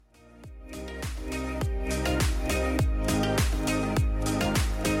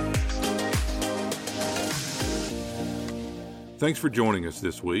Thanks for joining us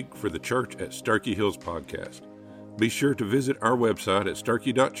this week for the Church at Sterchi Hills podcast. Be sure to visit our website at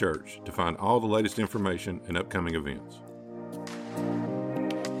sterchi.church to find all the latest information and upcoming events.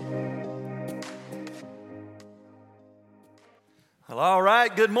 Well, all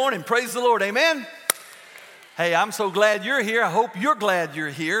right. Good morning. Praise the Lord. Amen. Hey, I'm so glad you're here. I hope you're glad you're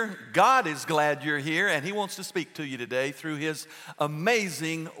here. God is glad you're here, and He wants to speak to you today through His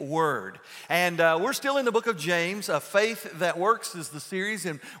amazing Word. And we're still in the book of James. Faith That Works is the series,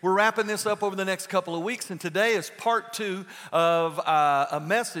 and we're wrapping this up over the next couple of weeks. And today is part 2 of a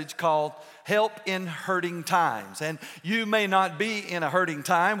message called Help in Hurting Times. And you may not be in a hurting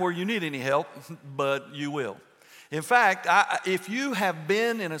time where you need any help, but you will. In fact, if you have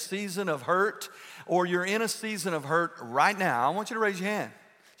been in a season of hurt, or you're in a season of hurt right now, I want you to raise your hand.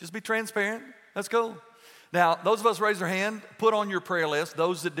 Just be transparent. Let's go. Now, those of us raise our hand, put on your prayer list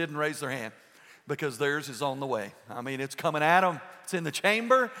those that didn't raise their hand, because theirs is on the way. I mean, it's coming at them. It's in the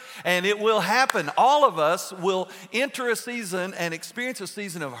chamber, and it will happen. All of us will enter a season and experience a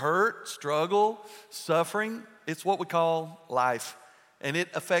season of hurt, struggle, suffering. It's what we call life. And it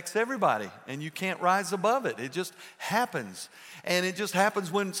affects everybody, and you can't rise above it. It just happens. And it just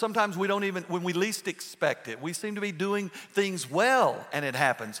happens when sometimes when we least expect it. We seem to be doing things well, and it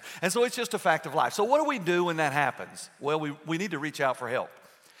happens. And so it's just a fact of life. So what do we do when that happens? Well, we need to reach out for help.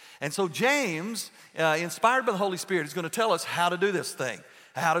 And so James, inspired by the Holy Spirit, is going to tell us how to do this thing.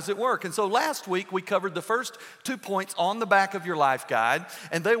 How does it work? And so last week, we covered the first 2 points on the back of your life guide,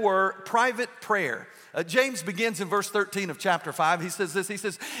 and they were private prayer. James begins in verse 13 of chapter 5. He says this, he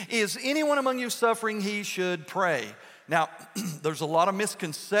says, "Is anyone among you suffering? He should pray." Now, there's a lot of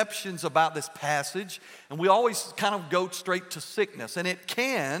misconceptions about this passage, and we always kind of go straight to sickness. And it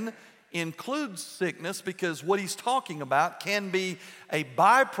can include sickness because what he's talking about can be a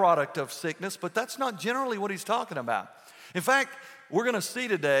byproduct of sickness, but that's not generally what he's talking about. In fact, we're going to see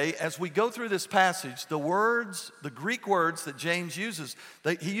today, as we go through this passage, the Greek words that James uses,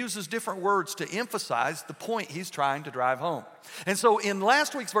 he uses different words to emphasize the point he's trying to drive home. And so in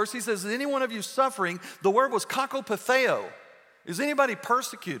last week's verse, he says, "Is any one of you suffering?" The word was kakopatheo. Is anybody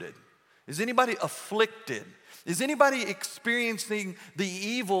persecuted? Is anybody afflicted? Is anybody experiencing the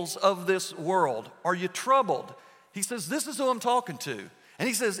evils of this world? Are you troubled? He says, this is who I'm talking to. And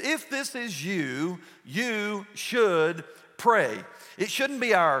he says, if this is you, you should pray. It shouldn't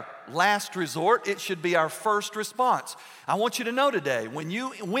be our last resort. It should be our first response. I want you to know today, when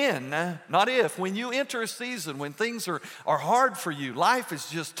you enter a season when things are hard for you, life is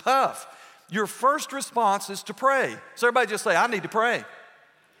just tough, your first response is to pray. So everybody just say, "I need to pray."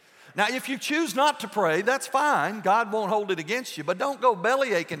 Now, if you choose not to pray, that's fine. God won't hold it against you. But don't go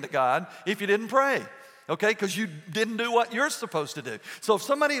belly aching to God if you didn't pray, okay? Because you didn't do what you're supposed to do. So if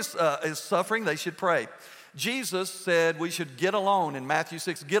somebody is suffering, they should pray. Jesus said we should get alone in Matthew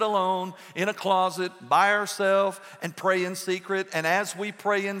 6, get alone in a closet by ourselves and pray in secret. And as we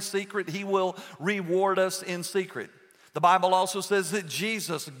pray in secret, He will reward us in secret. The Bible also says that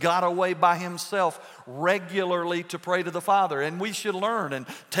Jesus got away by Himself regularly to pray to the Father. And we should learn and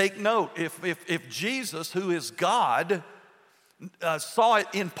take note. If Jesus, who is God, saw it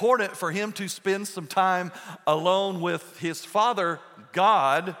important for Him to spend some time alone with His Father,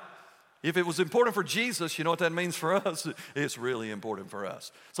 God, if it was important for Jesus, you know what that means for us? It's really important for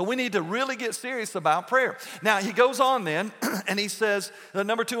us. So we need to really get serious about prayer. Now, he goes on then, and he says, the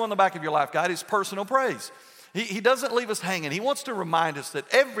number 2 on the back of your life guide is personal praise. He doesn't leave us hanging. He wants to remind us that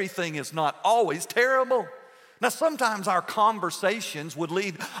everything is not always terrible. Now, sometimes our conversations would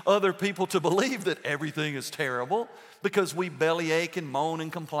lead other people to believe that everything is terrible because we bellyache and moan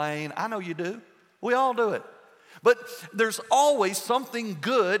and complain. I know you do. We all do it. But there's always something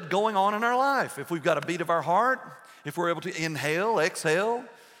good going on in our life. If we've got a beat of our heart, if we're able to inhale, exhale,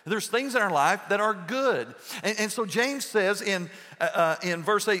 there's things in our life that are good. And so James says in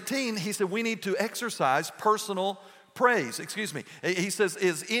verse 18, he said we need to exercise personal praise. He says,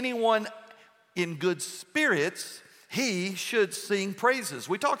 is anyone in good spirits? He should sing praises.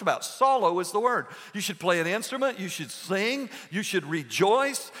 We talked about solo is the word. You should play an instrument. You should sing. You should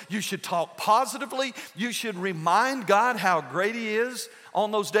rejoice. You should talk positively. You should remind God how great He is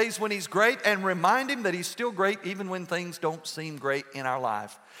on those days when He's great, and remind Him that He's still great even when things don't seem great in our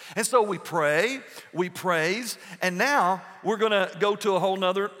life. And so we pray, we praise, and now we're going to go to a whole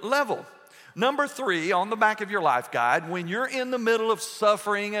nother level. Number 3 on the back of your life guide, when you're in the middle of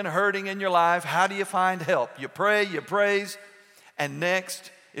suffering and hurting in your life, how do you find help? You pray, you praise, and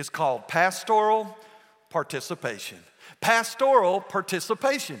next is called pastoral participation. Pastoral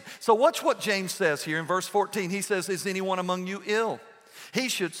participation. So watch what James says here in verse 14. He says, is anyone among you ill? he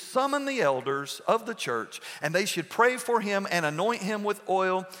should summon the elders of the church, and they should pray for him and anoint him with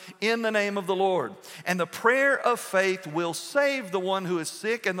oil in the name of the Lord. And the prayer of faith will save the one who is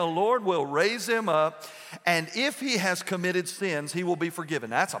sick, and the Lord will raise him up. And if he has committed sins, he will be forgiven.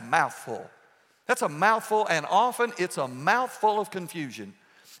 That's a mouthful. That's a mouthful, and often it's a mouthful of confusion.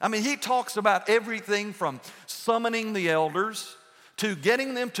 I mean, he talks about everything from summoning the elders to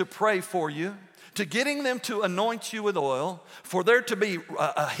getting them to pray for you, to getting them to anoint you with oil, for there to be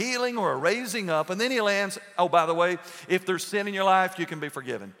a healing or a raising up. And then he lands, oh, by the way, if there's sin in your life, you can be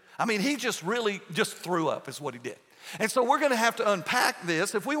forgiven. I mean, he just really just threw up is what he did. And so we're going to have to unpack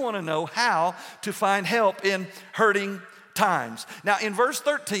this if we want to know how to find help in hurting times. Now, in verse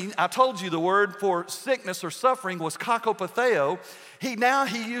 13, I told you the word for sickness or suffering was kakopatheo. He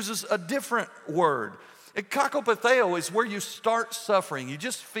uses a different word. Kakopatheo is where you start suffering. You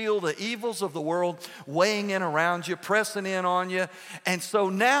just feel the evils of the world weighing in around you, pressing in on you. And so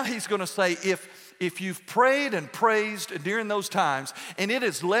now he's going to say, if you've prayed and praised during those times and it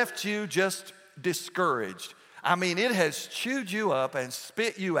has left you just discouraged, I mean, it has chewed you up and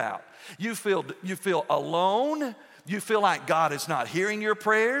spit you out. You feel alone. You feel like God is not hearing your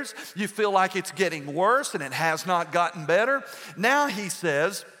prayers. You feel like it's getting worse and it has not gotten better. Now he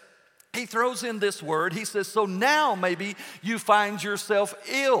says, he throws in this word. He says, so now maybe you find yourself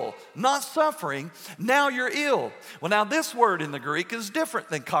ill, not suffering. Now you're ill. Well, now this word in the Greek is different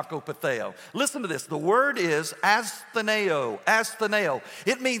than kakopatheo. Listen to this. The word is astheneo.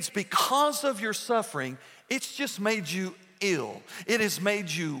 It means because of your suffering, it's just made you ill. It has made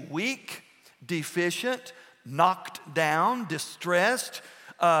you weak, deficient, knocked down, distressed,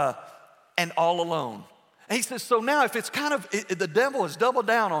 and all alone. And he says, so now if it's the devil has doubled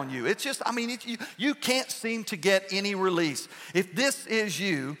down on you. It's just, you can't seem to get any release. If this is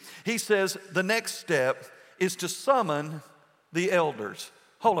you, he says, the next step is to summon the elders.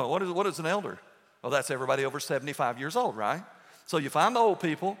 Hold on, what is an elder? Well, that's everybody over 75 years old, right? So you find the old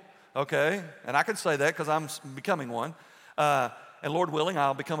people, okay? And I can say that because I'm becoming one. And Lord willing,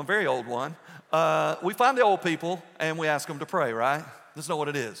 I'll become a very old one. We find the old people and we ask them to pray, right? That's not what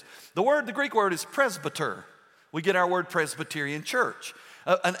it is. The Greek word is presbyter. We get our word Presbyterian church.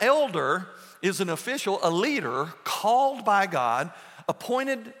 An elder is an official, a leader called by God,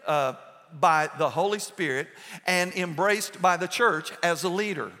 appointed by the Holy Spirit, and embraced by the church as a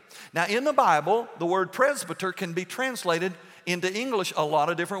leader. Now, in the Bible, the word presbyter can be translated into English a lot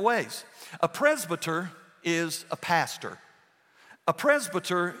of different ways. A presbyter is a pastor. A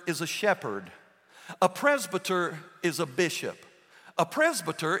presbyter is a shepherd. A presbyter is a bishop. A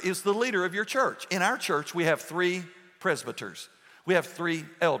presbyter is the leader of your church. In our church, we have 3 presbyters. We have 3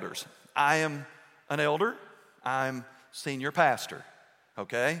 elders. I am an elder. I'm senior pastor,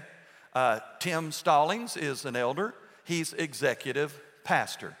 okay? Tim Stallings is an elder. He's executive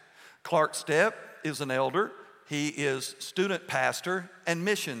pastor. Clark Stepp is an elder. He is student pastor and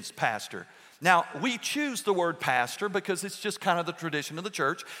missions pastor. Now, we choose the word pastor because it's just kind of the tradition of the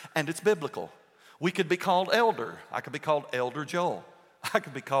church and it's biblical. We could be called elder. I could be called Elder Joel. I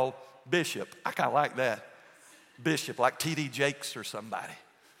could be called bishop. I kind of like that. Bishop, like T.D. Jakes or somebody.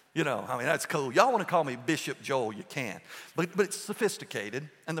 That's cool. Y'all want to call me Bishop Joel, you can. But it's sophisticated,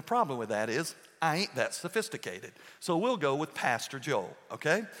 and the problem with that is I ain't that sophisticated. So we'll go with Pastor Joel,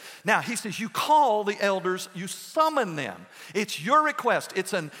 okay? Now, he says you call the elders, you summon them. It's your request.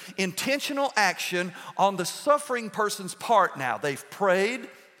 It's an intentional action on the suffering person's part now. They've prayed.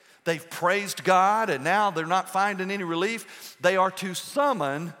 They've praised God, and now they're not finding any relief. They are to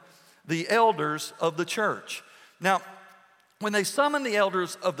summon the elders of the church. Now, when they summon the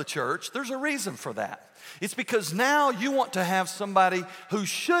elders of the church, there's a reason for that. It's because now you want to have somebody who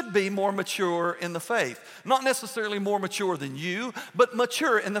should be more mature in the faith. Not necessarily more mature than you, but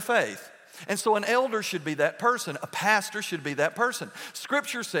mature in the faith. And so an elder should be that person. A pastor should be that person.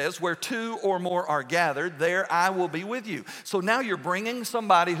 Scripture says, where 2 or more are gathered, there I will be with you. So now you're bringing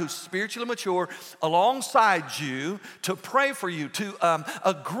somebody who's spiritually mature alongside you to pray for you, to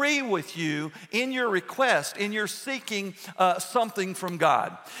agree with you in your request, in your seeking something from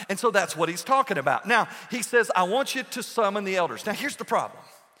God. And so that's what he's talking about. Now, he says, I want you to summon the elders. Now, here's the problem.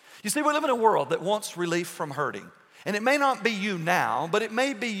 You see, we live in a world that wants relief from hurting. And it may not be you now, but it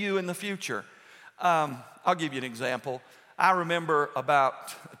may be you in the future. I'll give you an example. I remember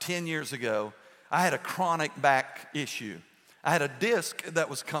about 10 years ago, I had a chronic back issue. I had a disc that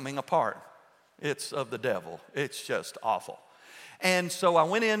was coming apart. It's of the devil. It's just awful. And so I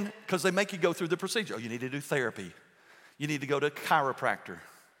went in, because they make you go through the procedure. Oh, you need to do therapy. You need to go to a chiropractor.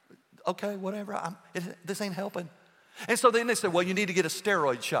 Okay, whatever. This ain't helping. And so then they said, well, you need to get a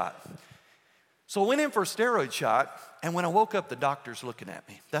steroid shot. So I went in for a steroid shot, and when I woke up, the doctor's looking at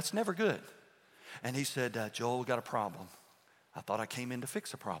me. That's never good. And he said, Joel, we got a problem. I thought I came in to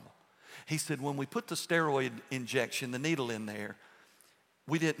fix a problem. He said, when we put the steroid injection, the needle in there,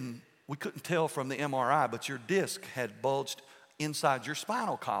 we couldn't tell from the MRI, but your disc had bulged inside your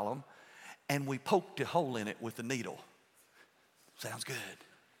spinal column, and we poked a hole in it with the needle. Sounds good.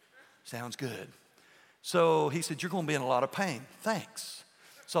 Sounds good. So he said, you're going to be in a lot of pain. Thanks.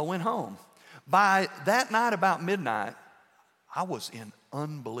 So I went home. By that night, about midnight, I was in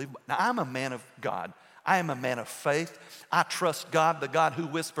unbelievable. Now, I'm a man of God. I am a man of faith. I trust God, the God who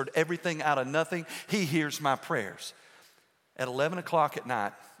whispered everything out of nothing. He hears my prayers. At 11 o'clock at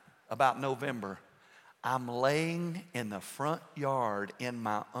night, about November, I'm laying in the front yard in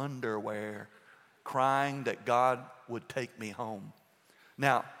my underwear, crying that God would take me home.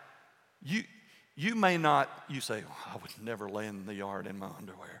 Now, you may not, you say, oh, I would never lay in the yard in my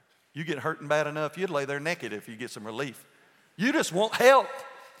underwear. You get hurting bad enough, you'd lay there naked if you get some relief. You just want help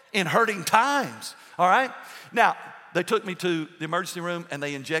in hurting times, all right? Now, they took me to the emergency room and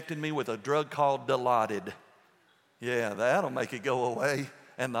they injected me with a drug called Dilaudid. Yeah, that'll make it go away,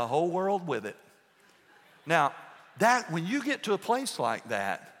 and the whole world with it. Now, when you get to a place like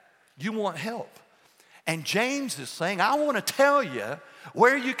that, you want help. And James is saying, I want to tell you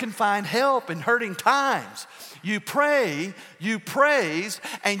where you can find help in hurting times. You pray, you praise,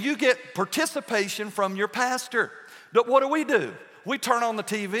 and you get participation from your pastor. But what do? We turn on the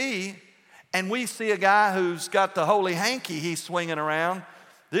TV and we see a guy who's got the holy hanky he's swinging around.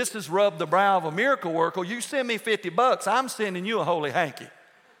 This is rub the brow of a miracle worker. You send me $50, I'm sending you a holy hanky.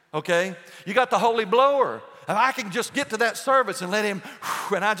 Okay? You got the holy blower. And I can just get to that service and let him,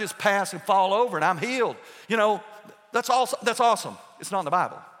 and I just pass and fall over and I'm healed. You know, that's awesome. It's not in the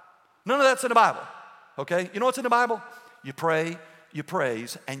Bible. None of that's in the Bible. Okay? You know what's in the Bible? You pray, you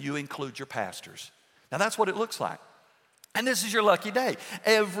praise, and you include your pastors. Now that's what it looks like. And this is your lucky day.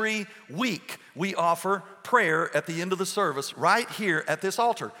 Every week we offer prayer at the end of the service right here at this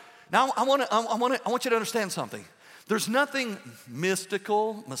altar. Now I want you to understand something. There's nothing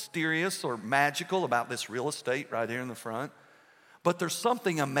mystical, mysterious, or magical about this real estate right here in the front. But there's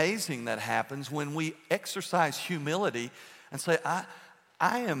something amazing that happens when we exercise humility and say, I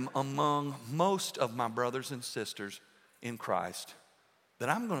am among most of my brothers and sisters in Christ that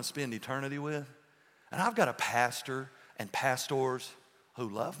I'm going to spend eternity with. And I've got a pastor and pastors who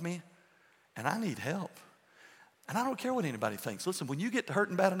love me, and I need help. And I don't care what anybody thinks. Listen, when you get to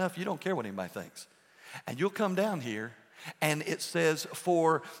hurting bad enough, you don't care what anybody thinks. And you'll come down here, and it says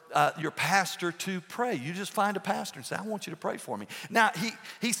for your pastor to pray. You just find a pastor and say, I want you to pray for me. Now,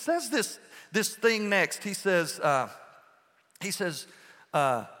 he says this thing next. He says, I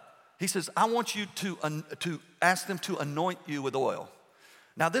want you to ask them to anoint you with oil.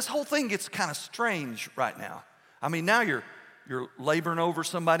 Now, this whole thing gets kind of strange right now. I mean, now you're laboring over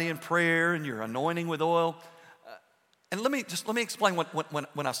somebody in prayer and you're anointing with oil. And let me explain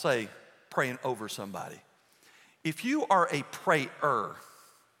when I say praying over somebody. If you are a prayer,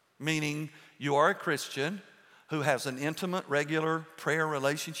 meaning you are a Christian who has an intimate, regular prayer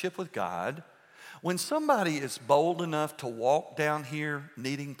relationship with God, when somebody is bold enough to walk down here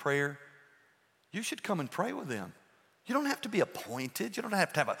needing prayer, you should come and pray with them. You don't have to be appointed. You don't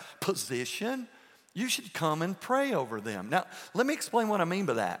have to have a position. You should come and pray over them. Now, let me explain what I mean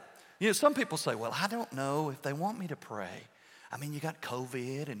by that. You know, some people say, well, I don't know if they want me to pray. I mean, you got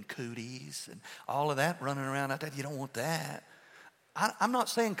COVID and cooties and all of that running around out there. You don't want that. I'm not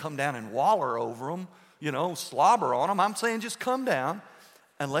saying come down and waller over them, you know, slobber on them. I'm saying just come down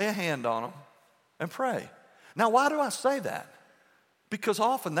and lay a hand on them and pray. Now, why do I say that? Because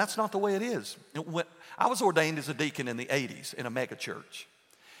often that's not the way it is. I was ordained as a deacon in the 80s in a mega church.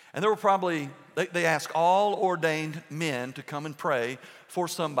 And there were probably, they asked all ordained men to come and pray for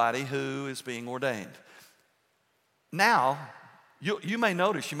somebody who is being ordained. Now, you may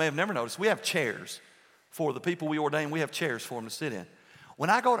notice, you may have never noticed, we have chairs for the people we ordain. We have chairs for them to sit in. When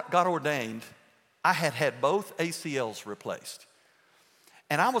I got ordained, I had both ACLs replaced.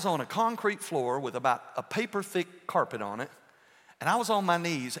 And I was on a concrete floor with about a paper-thick carpet on it. And I was on my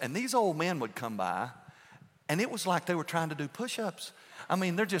knees, and these old men would come by, and it was like they were trying to do push-ups. I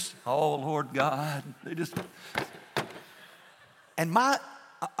mean, they're just, oh, Lord God. They just, and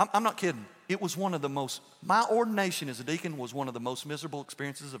I'm not kidding. It was one of the most, my ordination as a deacon was one of the most miserable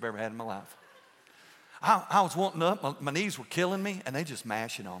experiences I've ever had in my life. I was wanting up, my knees were killing me, and they just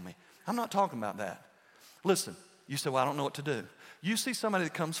mashing on me. I'm not talking about that. Listen, you say, well, I don't know what to do. You see somebody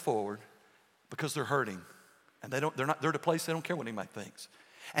that comes forward because they're hurting, and they're at a place they don't care what anybody thinks.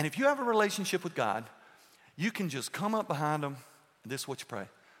 And if you have a relationship with God, you can just come up behind them, and this is what you pray.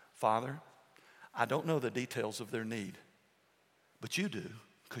 Father, I don't know the details of their need, but you do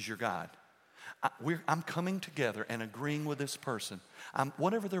because you're God. I'm coming together and agreeing with this person.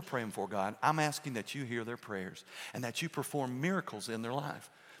 Whatever they're praying for, God, I'm asking that you hear their prayers and that you perform miracles in their life.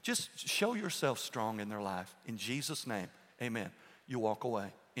 Just show yourself strong in their life. In Jesus' name, amen. You walk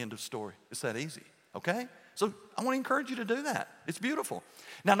away. End of story. It's that easy, okay? So I want to encourage you to do that. It's beautiful.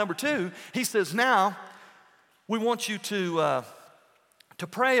 Now, number 2, he says, now we want you to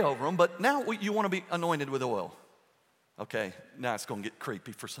pray over them, but now you want to be anointed with oil. Okay, now it's going to get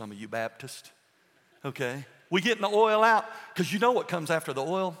creepy for some of you Baptists. Okay, we getting the oil out because you know what comes after the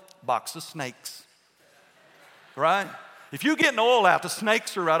oil? Box of snakes, right? If you getting the oil out, the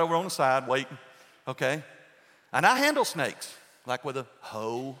snakes are right over on the side waiting, okay? And I handle snakes, like with a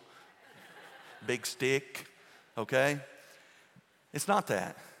hoe, big stick, okay? It's not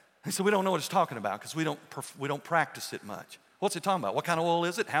that. And so we don't know what it's talking about because we don't practice it much. What's it talking about? What kind of oil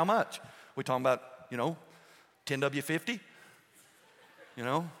is it? How much? We talking about, 10W50?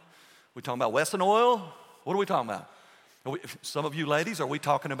 We talking about Wesson oil? What are we talking about? Some of you ladies, are we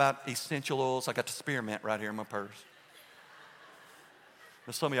talking about essential oils? I got the spearmint right here in my purse.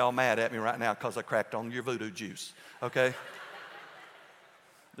 Now, some of y'all mad at me right now because I cracked on your voodoo juice, okay?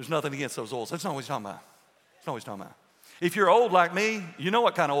 There's nothing against those oils. That's not what he's talking about. That's not what he's talking about. If you're old like me, you know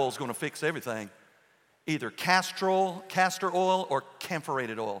what kind of oil is going to fix everything. Either castor oil or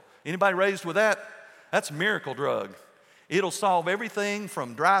camphorated oil. Anybody raised with that? That's a miracle drug. It'll solve everything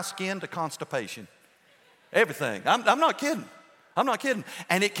from dry skin to constipation. Everything. I'm not kidding. I'm not kidding.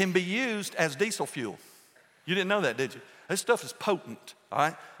 And it can be used as diesel fuel. You didn't know that, did you? This stuff is potent, all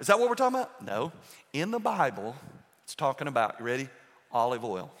right? Is that what we're talking about? No. In the Bible, it's talking about, you ready? Olive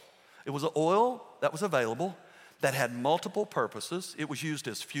oil. It was an oil that was available that had multiple purposes. It was used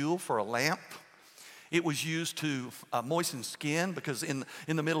as fuel for a lamp. It was used to moisten skin because in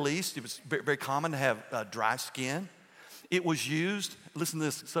the Middle East, it was very, very common to have dry skin. It was used, listen to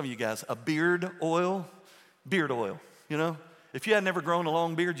this, some of you guys, a beard oil. Beard oil, If you had never grown a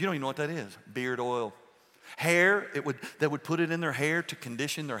long beard, you don't even know what that is. Beard oil. Hair, they would put it in their hair to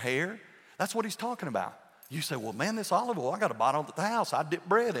condition their hair. That's what he's talking about. You say, well, man, this olive oil, I got a bottle at the house. I dip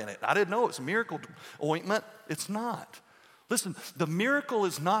bread in it. I didn't know it's a miracle ointment. It's not. Listen, the miracle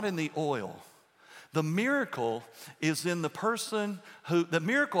is not in the oil. The miracle is in the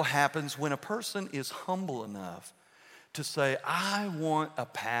miracle happens when a person is humble enough to say, I want a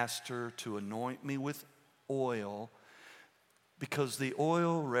pastor to anoint me with oil because the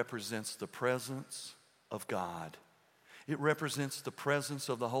oil represents the presence of God. It represents the presence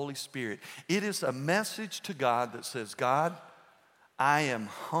of the Holy Spirit. It is a message to God that says, God, I am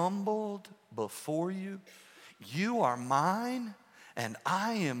humbled before you. You are mine. And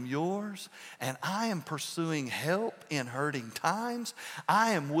I am yours, and I am pursuing help in hurting times.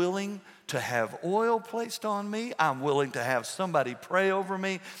 I am willing to have oil placed on me. I'm willing to have somebody pray over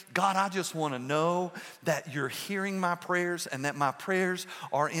me. God, I just want to know that you're hearing my prayers and that my prayers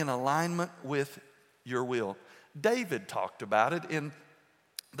are in alignment with your will. David talked about it in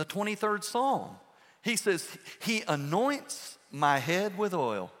the 23rd Psalm. He says, he anoints my head with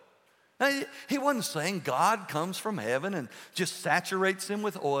oil. Now, he wasn't saying God comes from heaven and just saturates him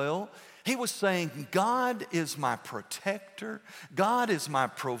with oil. He was saying, God is my protector. God is my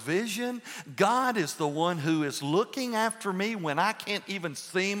provision. God is the one who is looking after me when I can't even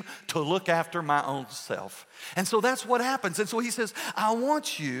seem to look after my own self. And so that's what happens. And so he says, I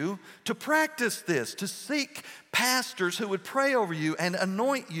want you to practice this, to seek pastors who would pray over you and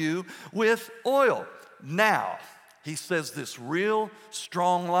anoint you with oil. Now, he says this real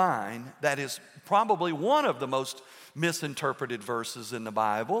strong line that is probably one of the most misinterpreted verses in the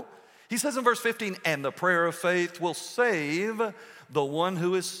Bible. He says in verse 15, and the prayer of faith will save the one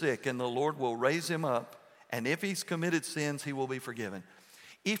who is sick, and the Lord will raise him up, and if he's committed sins, he will be forgiven.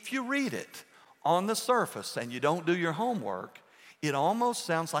 If you read it on the surface and you don't do your homework, it almost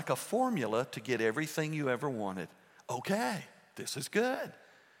sounds like a formula to get everything you ever wanted. Okay, this is good.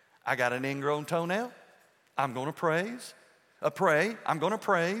 I got an ingrown toenail. I'm going to pray. I'm going to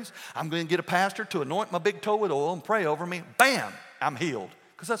praise. I'm going to get a pastor to anoint my big toe with oil and pray over me. Bam, I'm healed.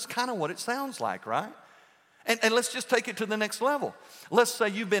 Because that's kind of what it sounds like, right? And let's just take it to the next level. Let's say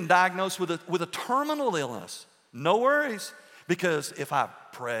you've been diagnosed with a terminal illness. No worries. Because if I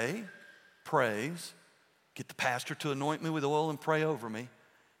praise, get the pastor to anoint me with oil and pray over me,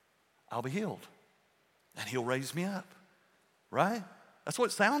 I'll be healed. And he'll raise me up, right? That's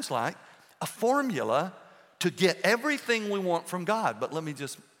what it sounds like. A formula to get everything we want from God. But let me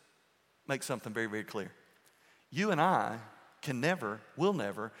just make something very, very clear. You and I will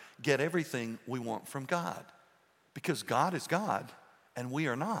never get everything we want from God. Because God is God and we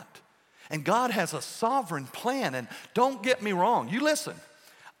are not. And God has a sovereign plan. And don't get me wrong. You listen.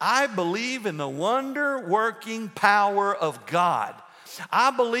 I believe in the wonder-working power of God.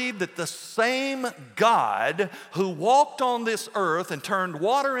 I believe that the same God who walked on this earth and turned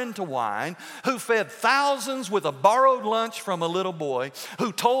water into wine, who fed thousands with a borrowed lunch from a little boy,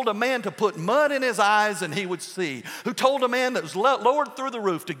 who told a man to put mud in his eyes and he would see, who told a man that was lowered through the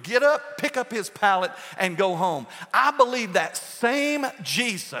roof to get up, pick up his pallet, and go home. I believe that same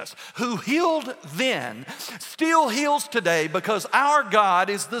Jesus who healed then still heals today, because our God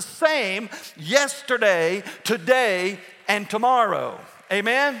is the same yesterday, today, and tomorrow.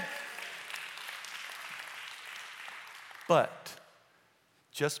 Amen? But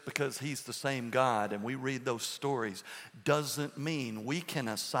just because he's the same God and we read those stories doesn't mean we can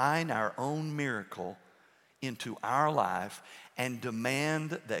assign our own miracle into our life and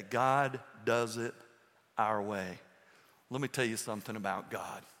demand that God does it our way. Let me tell you something about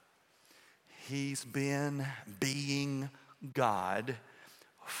God. He's been being God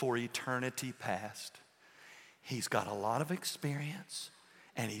for eternity past. He's got a lot of experience,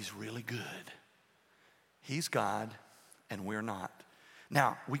 and he's really good. He's God, and we're not.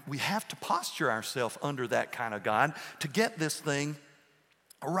 Now, we have to posture ourselves under that kind of God to get this thing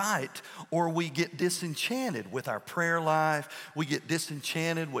right, or we get disenchanted with our prayer life. We get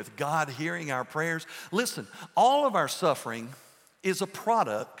disenchanted with God hearing our prayers. Listen, all of our suffering is a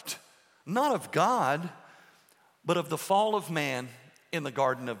product, not of God, but of the fall of man in the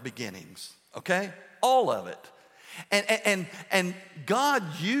Garden of Beginnings, okay? All of it. And God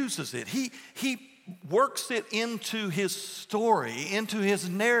uses it. He works it into his story, into his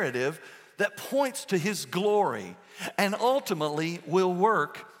narrative that points to his glory and ultimately will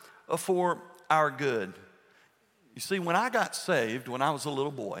work for our good. You see, when I got saved, when I was a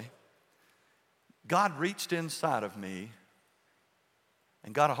little boy, God reached inside of me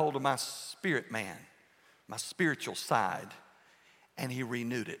and got a hold of my spirit man, my spiritual side, and he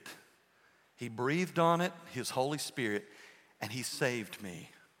renewed it. He breathed on it, his Holy Spirit, and he saved me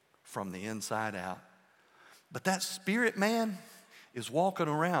from the inside out. But that spirit man is walking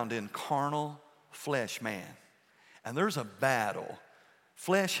around in carnal flesh man. And there's a battle.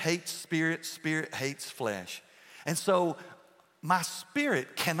 Flesh hates spirit, spirit hates flesh. And so my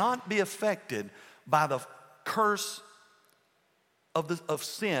spirit cannot be affected by the curse of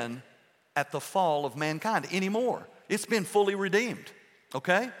sin at the fall of mankind anymore. It's been fully redeemed,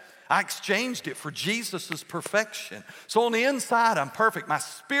 okay? I exchanged it for Jesus' perfection. So on the inside, I'm perfect. My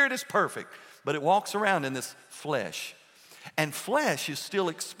spirit is perfect, but it walks around in this flesh. And flesh is still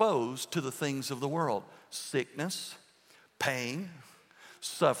exposed to the things of the world. Sickness, pain,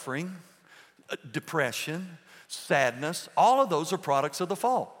 suffering, depression, sadness. All of those are products of the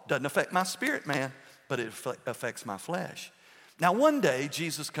fall. Doesn't affect my spirit, man, but it affects my flesh. Now, one day,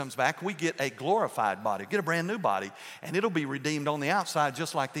 Jesus comes back, we get a glorified body, get a brand new body, and it'll be redeemed on the outside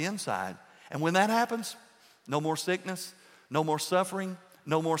just like the inside. And when that happens, no more sickness, no more suffering,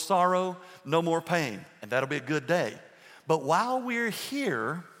 no more sorrow, no more pain. And that'll be a good day. But while we're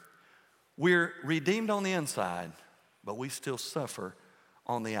here, we're redeemed on the inside, but we still suffer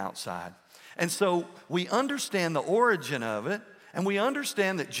on the outside. And so we understand the origin of it. And we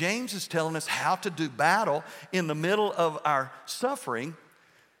understand that James is telling us how to do battle in the middle of our suffering.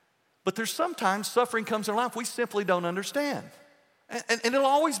 But there's sometimes suffering comes in our life we simply don't understand. And it'll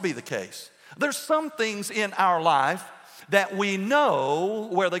always be the case. There's some things in our life that we know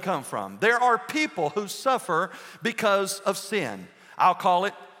where they come from. There are people who suffer because of sin. I'll call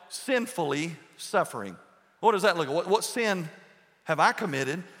it sinfully suffering. What does that look like? What sin have I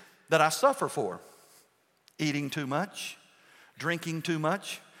committed that I suffer for? Eating too much, drinking too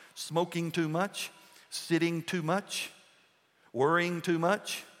much, smoking too much, sitting too much, worrying too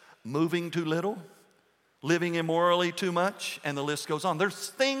much, moving too little, living immorally too much, and the list goes on. There's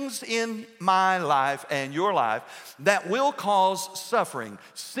things in my life and your life that will cause suffering,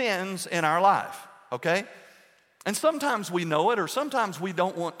 sins in our life, okay? And sometimes we know it, or sometimes we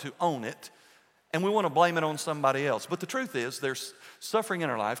don't want to own it, and we want to blame it on somebody else. But the truth is, there's suffering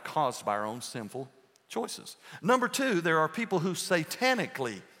in our life caused by our own sinful choices. Number two, there are people who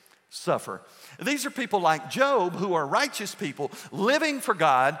satanically suffer. These are people like Job, who are righteous people living for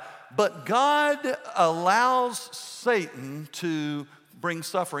God, but God allows Satan to bring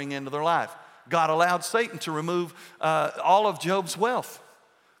suffering into their life. God allowed Satan to remove all of Job's wealth.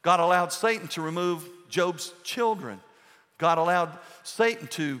 God allowed Satan to remove Job's children. God allowed Satan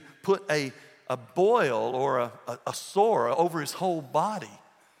to put a boil or a sore over his whole body.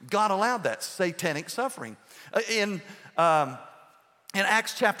 God allowed that satanic suffering. In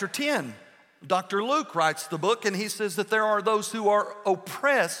Acts chapter 10, Dr. Luke writes the book, and he says that there are those who are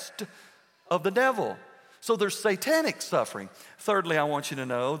oppressed of the devil. So there's satanic suffering. Thirdly, I want you to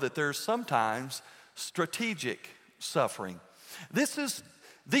know that there's sometimes strategic suffering.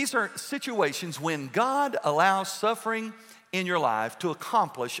 These are situations when God allows suffering in your life to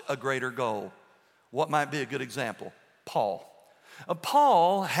accomplish a greater goal. What might be a good example? Paul.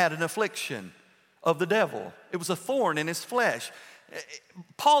 Paul had an affliction of the devil. It was a thorn in his flesh.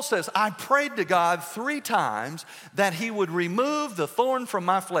 Paul says, I prayed to God 3 times that he would remove the thorn from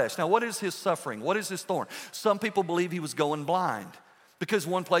my flesh. Now, what is his suffering? What is his thorn? Some people believe he was going blind, because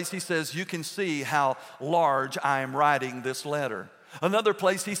one place he says, you can see how large I am writing this letter. Another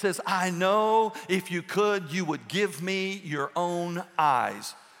place he says, I know if you could, you would give me your own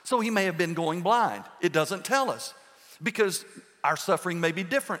eyes. So he may have been going blind. It doesn't tell us, because our suffering may be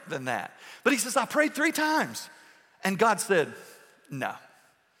different than that. But he says, I prayed 3 times. And God said, no.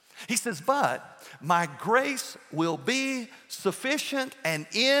 He says, but my grace will be sufficient, and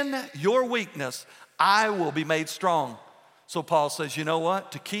in your weakness, I will be made strong. So Paul says, you know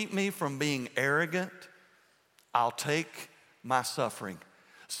what? To keep me from being arrogant, I'll take my suffering.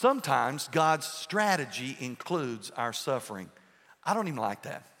 Sometimes God's strategy includes our suffering. I don't even like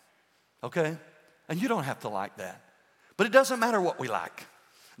that, okay? And you don't have to like that. But it doesn't matter what we like.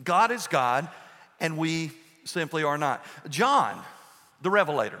 God is God, and we simply are not. John, the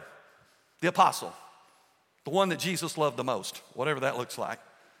Revelator, the apostle, the one that Jesus loved the most, whatever that looks like,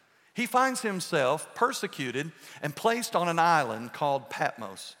 he finds himself persecuted and placed on an island called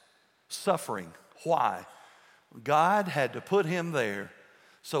Patmos, suffering. Why? God had to put him there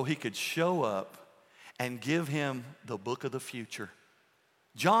so he could show up and give him the book of the future.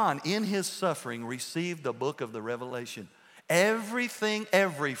 John, in his suffering, received the book of the Revelation. Everything,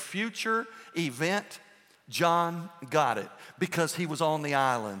 every future event, John got it because he was on the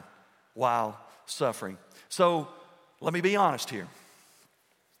island while suffering. So let me be honest here.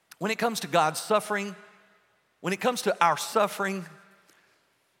 When it comes to God's suffering, when it comes to our suffering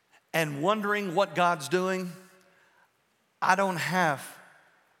and wondering what God's doing, I don't have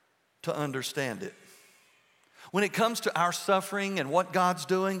to understand it. When it comes to our suffering and what God's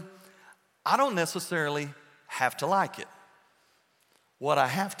doing, I don't necessarily have to like it. What I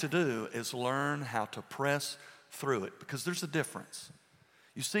have to do is learn how to press through it, because there's a difference.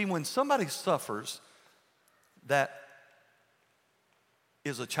 You see, when somebody suffers that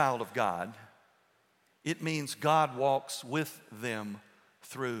is a child of God, it means God walks with them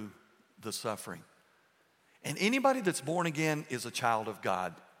through the suffering. And anybody that's born again is a child of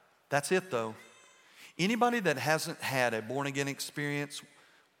God. That's it, though. Anybody that hasn't had a born again experience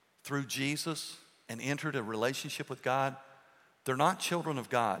through Jesus and entered a relationship with God, they're not children of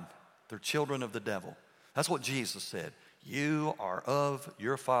God. They're children of the devil. That's what Jesus said. You are of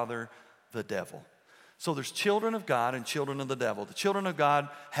your father, the devil. So there's children of God and children of the devil. The children of God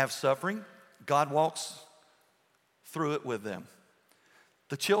have suffering. God walks through it with them.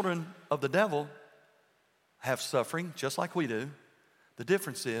 The children of the devil have suffering just like we do. The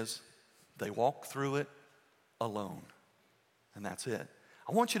difference is they walk through it alone. And that's it.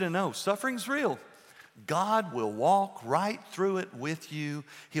 I want you to know suffering's real. God will walk right through it with you.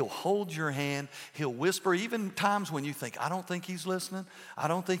 He'll hold your hand. He'll whisper, even times when you think, I don't think he's listening. I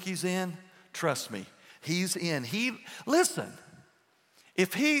don't think he's in. Trust me, he's in. Listen,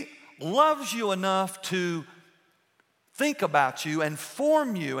 if he loves you enough to think about you and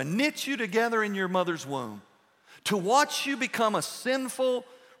form you and knit you together in your mother's womb, to watch you become a sinful,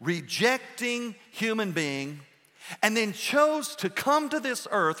 rejecting human being, and then chose to come to this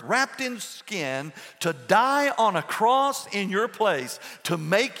earth wrapped in skin to die on a cross in your place to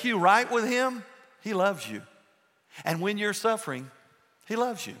make you right with him, he loves you. And when you're suffering, he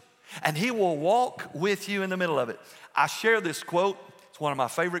loves you. And he will walk with you in the middle of it. I share this quote. It's one of my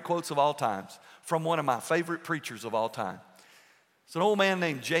favorite quotes of all times from one of my favorite preachers of all time. It's an old man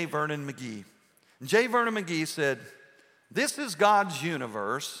named J. Vernon McGee. And J. Vernon McGee said, this is God's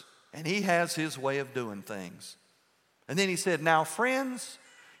universe, and he has his way of doing things. And then he said, now, friends,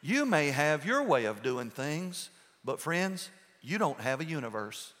 you may have your way of doing things, but friends, you don't have a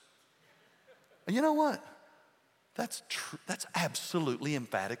universe. And you know what? That's true. That's absolutely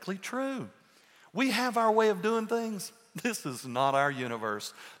emphatically true. We have our way of doing things. This is not our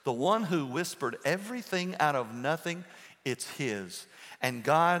universe. The one who whispered everything out of nothing, it's his. And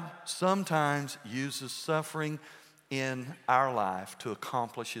God sometimes uses suffering in our life to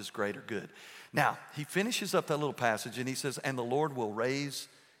accomplish his greater good. Now, he finishes up that little passage and he says, and the Lord will raise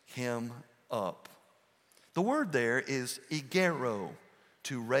him up. The word there is egero,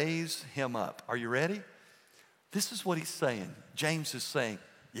 to raise him up. Are you ready? This is what he's saying. James is saying,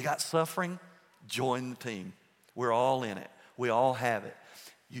 you got suffering? Join the team. We're all in it. We all have it.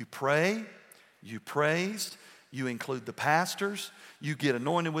 You pray you praise, you include the pastors, you get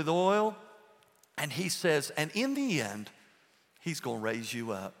anointed with oil, and he says, and in the end, he's going to raise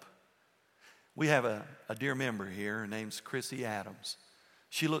you up. We have a dear member here. Her name's Chrissy Adams.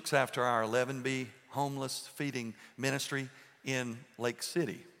 She looks after our 11B homeless feeding ministry in Lake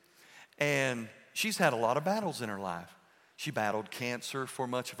City. And she's had a lot of battles in her life. She battled cancer for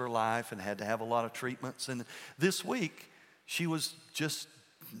much of her life and had to have a lot of treatments. And this week, she was just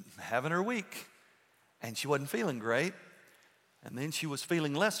having her week. And she wasn't feeling great. And then she was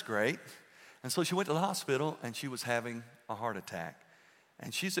feeling less great. And so she went to the hospital and she was having a heart attack.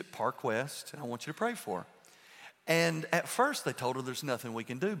 And she's at Park West, and I want you to pray for her. And at first they told her there's nothing we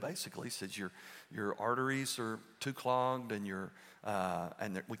can do, basically. He says your arteries are too clogged and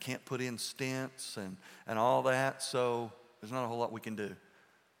we can't put in stents and all that, so there's not a whole lot we can do.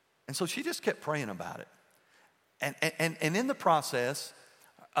 And so she just kept praying about it. And in the process,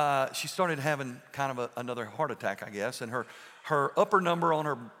 she started having kind of another heart attack, I guess, and her upper number on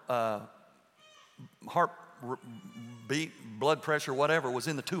her heart beat, blood pressure, whatever, was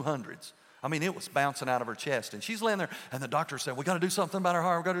in the 200s. I mean, it was bouncing out of her chest. And she's laying there, and the doctor said, we got to do something about her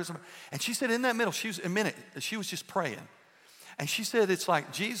heart. We got to do something. And she said in that middle, she was just praying. And she said it's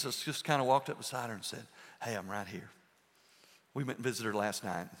like Jesus just kind of walked up beside her and said, hey, I'm right here. We went and visited her last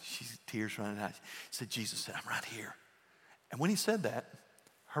night. She's tears running out. She said, Jesus said, I'm right here. And when he said that,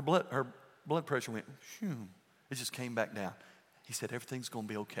 her blood pressure went, shoo. It just came back down. He said, everything's going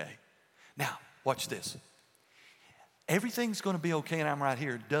to be okay. Now, watch this. Everything's going to be okay and I'm right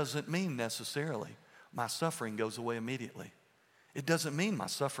here doesn't mean necessarily my suffering goes away immediately. It doesn't mean my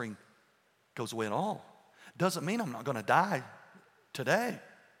suffering goes away at all. It doesn't mean I'm not going to die today.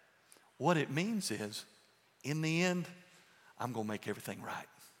 What it means is, in the end, I'm going to make everything right.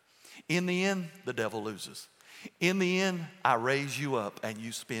 In the end, the devil loses. In the end, I raise you up and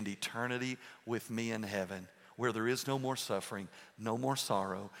you spend eternity with me in heaven where there is no more suffering, no more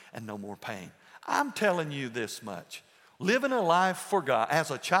sorrow, and no more pain. I'm telling you this much. Living a life for God,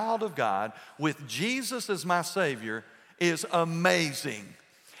 as a child of God, with Jesus as my Savior, is amazing.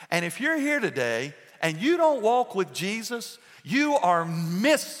 And if you're here today and you don't walk with Jesus, you are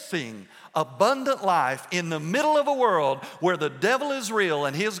missing abundant life in the middle of a world where the devil is real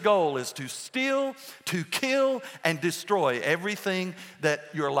and his goal is to steal, to kill, and destroy everything that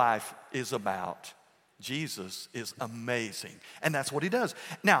your life is about. Jesus is amazing, and that's what he does.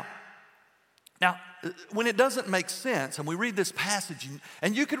 Now, when it doesn't make sense, and we read this passage,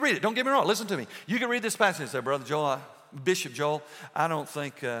 and you could read it, don't get me wrong, listen to me. You can read this passage and say, Brother Joel, Bishop Joel, I don't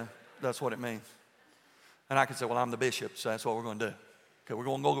think that's what it means. And I could say, well, I'm the bishop, so that's what we're going to do. Okay, we're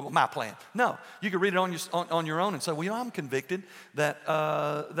going to go with my plan. No, you can read it on your own and say, well, I'm convicted that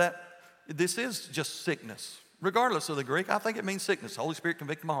this is just sickness. Regardless of the Greek, I think it means sickness. The Holy Spirit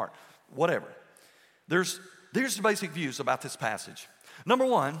convicted my heart. Whatever. There's the basic views about this passage. Number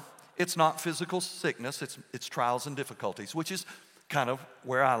one, it's not physical sickness, it's trials and difficulties, which is kind of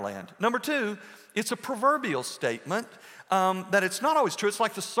where I land. Number two, it's a proverbial statement that it's not always true. It's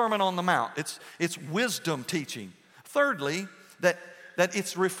like the Sermon on the Mount. It's wisdom teaching. Thirdly, that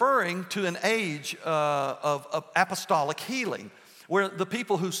it's referring to an age of apostolic healing, where the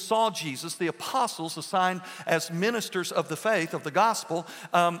people who saw Jesus, the apostles assigned as ministers of the faith, of the gospel,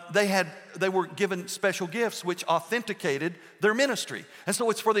 they were given special gifts which authenticated their ministry. And so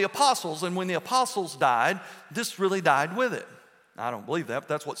it's for the apostles, and when the apostles died, this really died with it. I don't believe that, but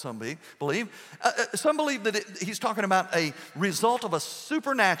that's what some believe. Some believe that he's talking about a result of a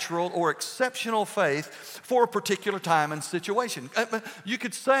supernatural or exceptional faith for a particular time and situation. You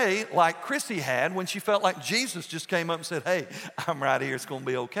could say, like Chrissy had when she felt like Jesus just came up and said, hey, I'm right here, it's going to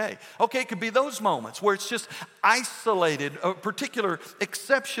be okay. Okay, it could be those moments where it's just isolated, particular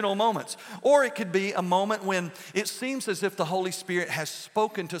exceptional moments. Or it could be a moment when it seems as if the Holy Spirit has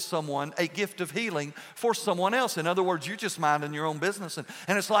spoken to someone a gift of healing for someone else. In other words, you're just minding your own business. And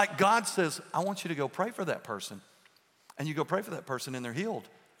it's like God says, I want you to go pray for that person. And you go pray for that person and they're healed.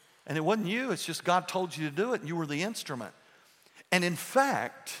 And it wasn't you, it's just God told you to do it and you were the instrument. And in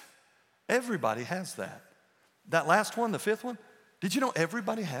fact, everybody has that. That last one, the fifth one, did you know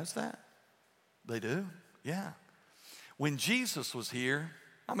everybody has that? They do, yeah. When Jesus was here,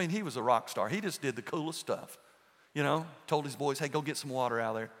 I mean, he was a rock star. He just did the coolest stuff. You know, told his boys, hey, go get some water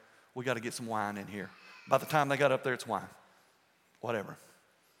out of there. We got to get some wine in here. By the time they got up there, it's wine. Whatever.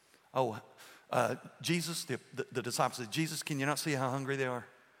 Jesus, the disciples said, Jesus, can you not see how hungry they are?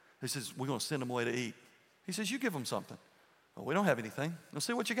 He says, we're going to send them away to eat. He says, you give them something. Oh, we don't have anything. Let's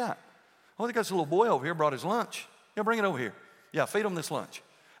see what you got. Oh, they got this little boy over here, brought his lunch. Yeah, bring it over here. Yeah, feed them this lunch.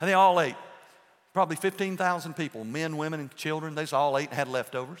 And they all ate. Probably 15,000 people, men, women, and children. They all ate and had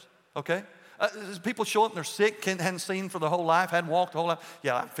leftovers. Okay? People show up and they're sick, hadn't seen for the whole life, hadn't walked the whole life.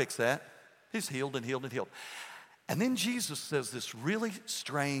 Yeah, I can fix that. He's healed and healed and healed. And then Jesus says this really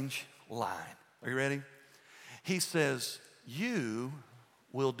strange line. Are you ready? He says, you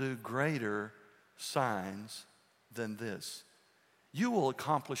will do greater signs than this. You will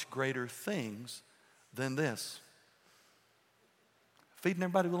accomplish greater things than this. Feeding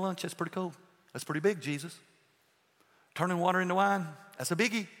everybody with lunch, that's pretty cool. That's pretty big, Jesus. Turning water into wine, that's a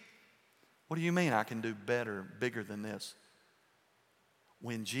biggie. What do you mean I can do better, bigger than this?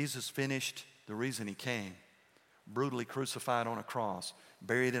 When Jesus finished the reason he came, brutally crucified on a cross,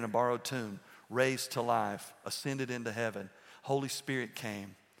 buried in a borrowed tomb, raised to life, ascended into heaven, Holy Spirit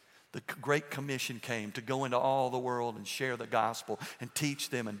came. The Great Commission came to go into all the world and share the gospel and teach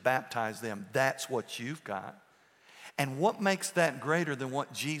them and baptize them. That's what you've got. And what makes that greater than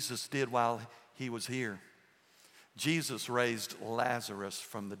what Jesus did while he was here? Jesus raised Lazarus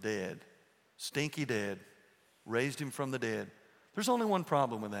from the dead. Stinky dead. Raised him from the dead. There's only one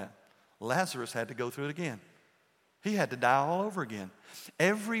problem with that. Lazarus had to go through it again. He had to die all over again.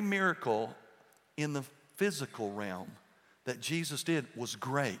 Every miracle in the physical realm that Jesus did was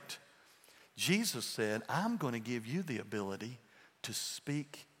great. Jesus said, I'm going to give you the ability to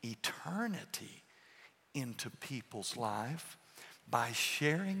speak eternity into people's life by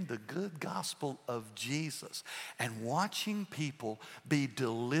sharing the good gospel of Jesus and watching people be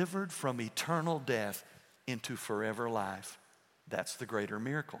delivered from eternal death into forever life. That's the greater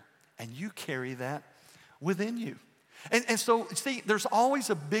miracle. And you carry that within you. And so, see, there's always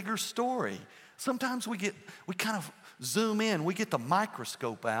a bigger story. Sometimes we kind of zoom in, we get the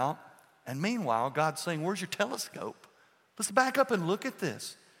microscope out, and meanwhile, God's saying, where's your telescope? Let's back up and look at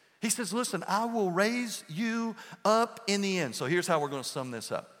this. He says, listen, I will raise you up in the end. So here's how we're going to sum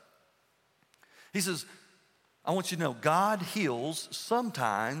this up. He says, I want you to know, God heals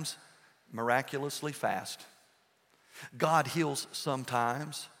sometimes miraculously fast. God heals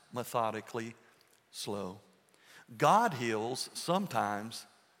sometimes methodically slow. God heals sometimes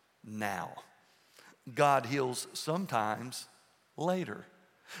now. God heals sometimes later.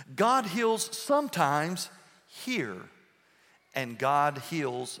 God heals sometimes here. And God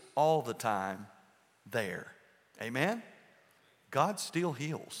heals all the time there. Amen? God still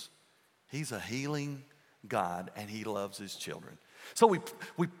heals. He's a healing God, and he loves his children. So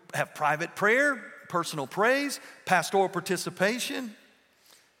we have private prayer, personal praise, pastoral participation,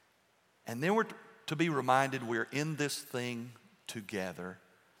 and then we're to be reminded we're in this thing together.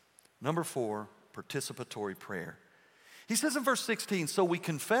 Number 4, participatory prayer. He says in verse 16, so we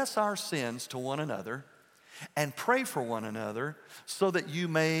confess our sins to one another and pray for one another so that you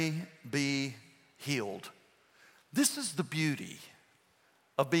may be healed. This is the beauty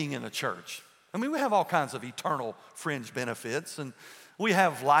of being in a church. I mean, we have all kinds of eternal fringe benefits, and we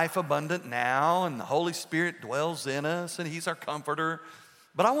have life abundant now, and the Holy Spirit dwells in us, and he's our comforter.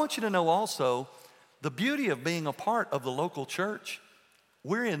 But I want you to know also the beauty of being a part of the local church.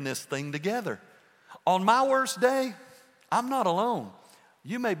 We're in this thing together. On my worst day, I'm not alone.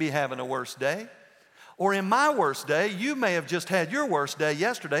 You may be having a worst day. Or in my worst day, you may have just had your worst day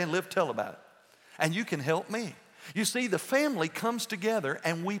yesterday and lived to tell about it. And you can help me. You see, the family comes together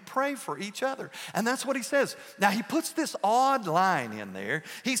and we pray for each other. And that's what he says. Now, he puts this odd line in there.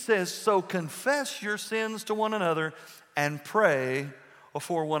 He says, so confess your sins to one another and pray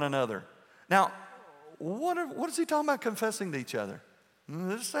for one another. Now, what is he talking about confessing to each other?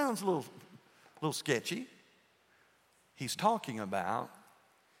 This sounds a little sketchy. He's talking about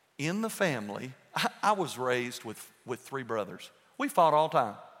in the family. I was raised with 3 brothers. We fought all the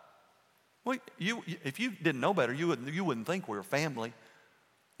time. If you didn't know better, you wouldn't think we were family.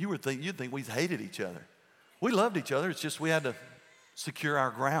 You'd think we hated each other. We loved each other. It's just we had to secure our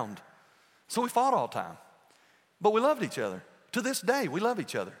ground. So we fought all the time. But we loved each other. To this day, we love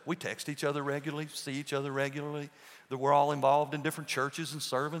each other. We text each other regularly, see each other regularly. That we're all involved in different churches and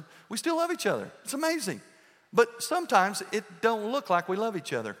serving. We still love each other. It's amazing. But sometimes it don't look like we love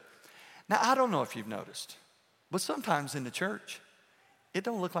each other. Now, I don't know if you've noticed, but sometimes in the church, it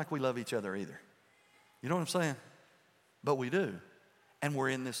don't look like we love each other either. You know what I'm saying? But we do. And we're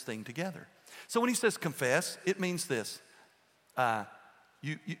in this thing together. So when he says confess, it means this.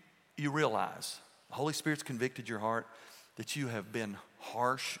 You realize the Holy Spirit's convicted your heart that you have been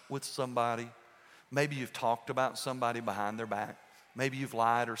harsh with somebody. Maybe you've talked about somebody behind their back. Maybe you've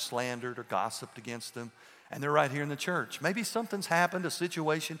lied or slandered or gossiped against them. And they're right here in the church. Maybe something's happened, a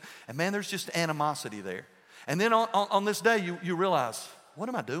situation, and man, there's just animosity there. And then on this day, you realize, what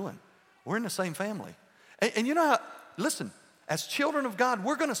am I doing? We're in the same family. And you know how, listen, as children of God,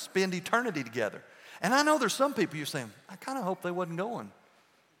 we're going to spend eternity together. And I know there's some people you're saying, I kind of hope they wasn't going.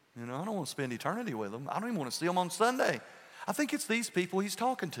 I don't want to spend eternity with them. I don't even want to see them on Sunday. I think it's these people he's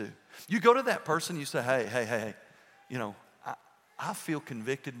talking to. You go to that person, you say, hey, I feel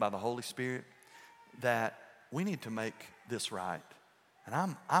convicted by the Holy Spirit that we need to make this right.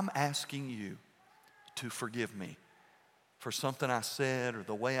 And I'm asking you to forgive me for something I said or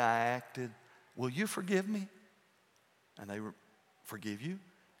the way I acted. Will you forgive me? And they forgive you,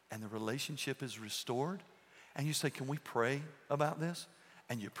 and the relationship is restored. And you say, can we pray about this?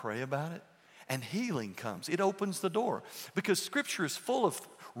 And you pray about it, and healing comes. It opens the door, because Scripture is full of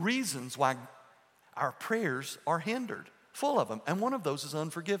reasons why our prayers are hindered, full of them, and one of those is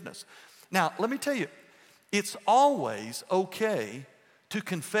unforgiveness. Now, let me tell you, it's always okay to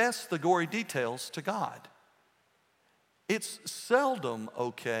confess the gory details to God. It's seldom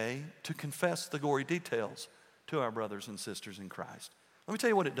okay to confess the gory details to our brothers and sisters in Christ. Let me tell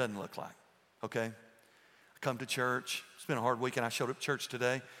you what it doesn't look like, okay? I come to church. It's been a hard week, and I showed up to church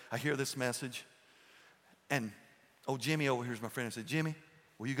today. I hear this message, and Jimmy over here is my friend. I said, Jimmy,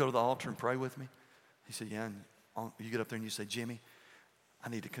 will you go to the altar and pray with me? He said, yeah. And you get up there and you say, Jimmy, I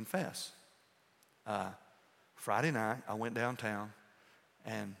need to confess. Friday night, I went downtown,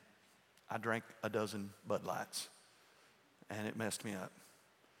 and I drank a dozen Bud Lights, and it messed me up.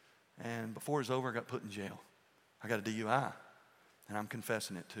 And before it was over, I got put in jail. I got a DUI, and I'm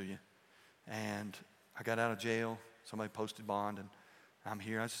confessing it to you. And I got out of jail. Somebody posted bond, and I'm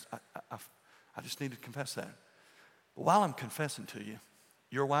here. I just need to confess that. But while I'm confessing to you,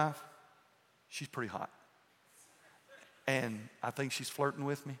 your wife, she's pretty hot. And I think she's flirting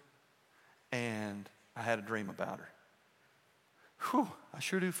with me. And I had a dream about her. Whew, I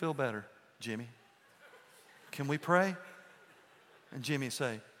sure do feel better, Jimmy. Can we pray? And Jimmy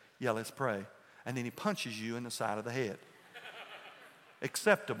say, yeah, let's pray. And then he punches you in the side of the head.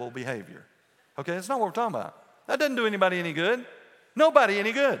 Acceptable behavior. Okay, that's not what we're talking about. That doesn't do anybody any good. Nobody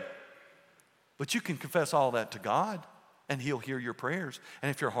any good. But you can confess all that to God, and He'll hear your prayers.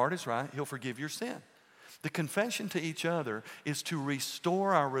 And if your heart is right, He'll forgive your sin. The confession to each other is to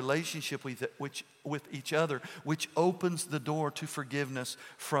restore our relationship with each other, which opens the door to forgiveness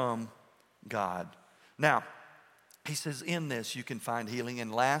from God. Now, he says in this you can find healing.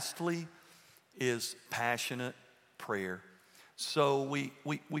 And lastly is passionate prayer. So we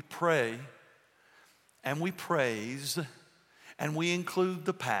pray and we praise and we include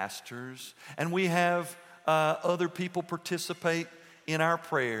the pastors and we have other people participate in our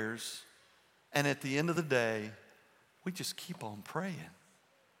prayers. And at the end of the day, we just keep on praying.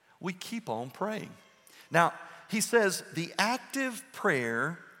 We keep on praying. Now, he says the active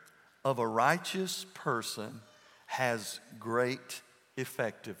prayer of a righteous person has great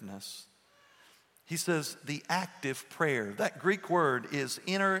effectiveness. He says the active prayer, that Greek word is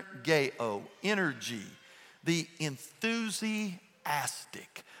energeo, energy, the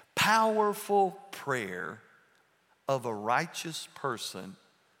enthusiastic, powerful prayer of a righteous person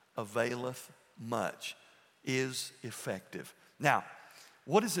availeth much, is effective. Now,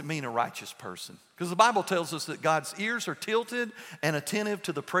 what does it mean, a righteous person? Because the Bible tells us that God's ears are tilted and attentive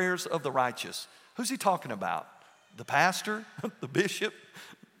to the prayers of the righteous. Who's he talking about? The pastor? The bishop?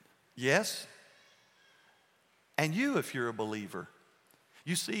 Yes. And you, if you're a believer.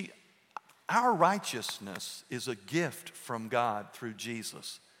 You see, our righteousness is a gift from God through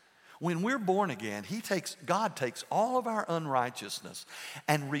Jesus. When we're born again, God takes all of our unrighteousness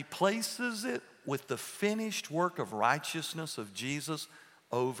and replaces it with the finished work of righteousness of Jesus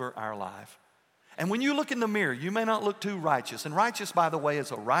over our life. And when you look in the mirror, you may not look too righteous. And righteous, by the way,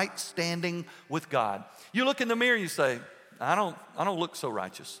 is a right standing with God. You look in the mirror, you say, I don't look so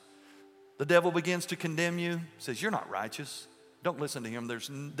righteous. The devil begins to condemn you, says, you're not righteous. Don't listen to him. There's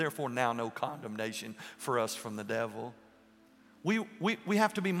therefore now no condemnation for us from the devil. We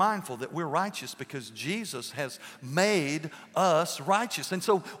have to be mindful that we're righteous because Jesus has made us righteous. And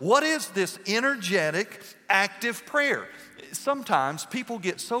so what is this energetic, active prayer? Sometimes people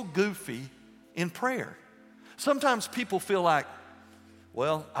get so goofy in prayer. Sometimes people feel like,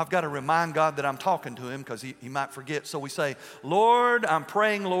 well, I've got to remind God that I'm talking to him because he might forget. So we say, Lord, I'm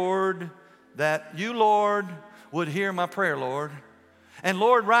praying, Lord, that you, Lord, would hear my prayer, Lord. And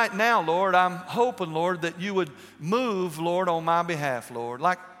Lord, right now, Lord, I'm hoping, Lord, that you would move, Lord, on my behalf, Lord.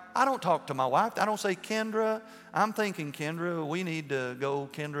 Like, I don't talk to my wife. I don't say, Kendra, I'm thinking, Kendra, we need to go,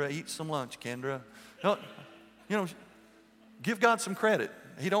 Kendra, eat some lunch, Kendra. No, give God some credit.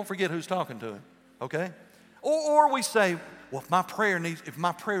 He don't forget who's talking to him, okay? Or we say, well, if my prayer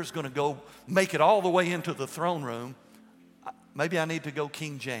is going to go make it all the way into the throne room, maybe I need to go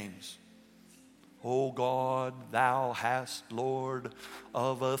King James. O God, thou hast, Lord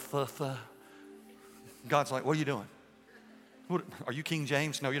of a God's like, what are you doing? Are you King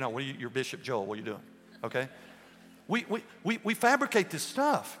James? No, you're not. You're Bishop Joel. What are you doing? Okay? We fabricate this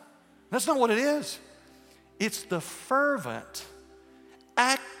stuff. That's not what it is. It's the fervent,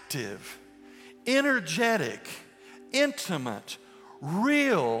 active, energetic, intimate,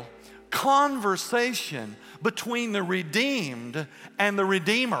 real conversation between the redeemed and the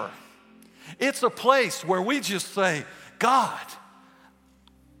Redeemer. It's a place where we just say, God,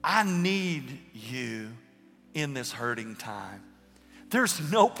 I need you in this hurting time.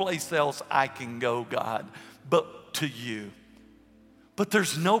 There's no place else I can go, God, but to you. But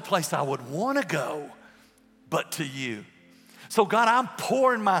there's no place I would want to go but to you. So God, I'm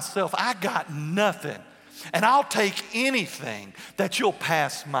pouring myself. I got nothing. And I'll take anything that you'll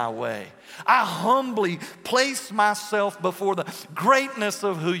pass my way. I humbly place myself before the greatness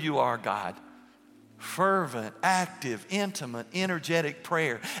of who you are, God. Fervent, active, intimate, energetic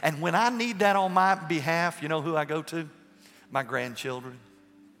prayer. And when I need that on my behalf, you know who I go to? My grandchildren.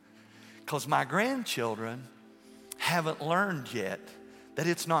 Because my grandchildren haven't learned yet that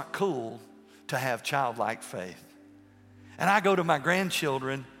it's not cool to have childlike faith. And I go to my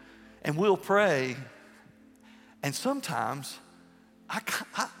grandchildren and we'll pray. And sometimes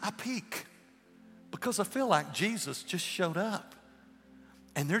I peek because I feel like Jesus just showed up.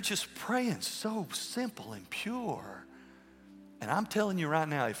 And they're just praying so simple and pure. And I'm telling you right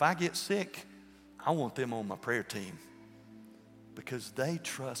now, if I get sick, I want them on my prayer team because they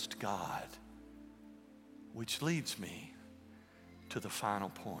trust God, which leads me to the final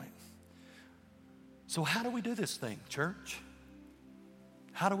point. So how do we do this thing, church?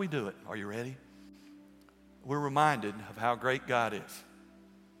 How do we do it? Are you ready? We're reminded of how great God is,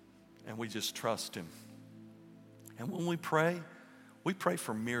 and we just trust Him. And when we pray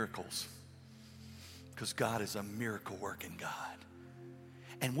for miracles because God is a miracle-working God.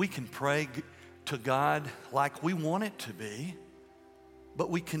 And we can pray to God like we want it to be,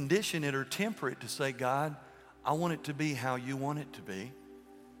 but we condition it or temper it to say, God, I want it to be how you want it to be.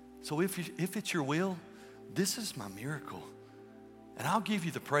 So if it's your will, this is my miracle. And I'll give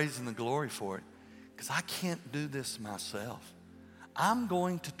you the praise and the glory for it because I can't do this myself. I'm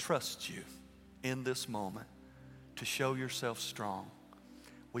going to trust you in this moment to show yourself strong.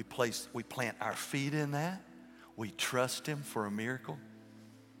 We plant our feet in that. We trust Him for a miracle.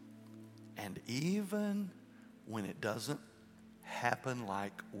 And even when it doesn't happen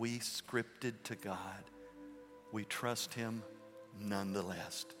like we scripted to God, we trust Him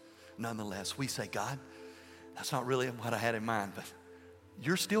nonetheless. Nonetheless, we say, God, that's not really what I had in mind, but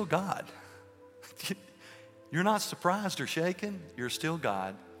you're still God. You're not surprised or shaken. You're still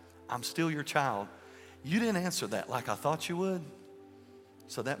God. I'm still your child. You didn't answer that like I thought you would.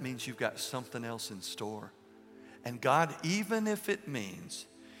 So that means you've got something else in store. And God, even if it means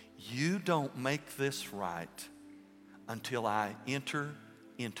you don't make this right until I enter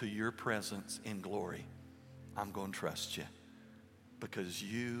into your presence in glory, I'm going to trust you because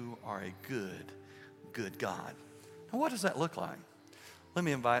you are a good, good God. Now, what does that look like? Let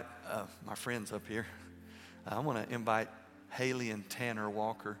me invite my friends up here. I want to invite Haley and Tanner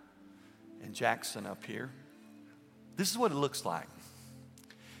Walker and Jackson up here. This is what it looks like.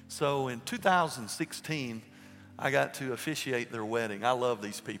 So in 2016, I got to officiate their wedding. I love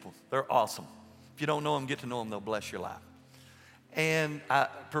these people. They're awesome. If you don't know them, get to know them. They'll bless your life. And I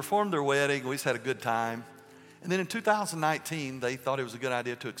performed their wedding. We just had a good time. And then in 2019, they thought it was a good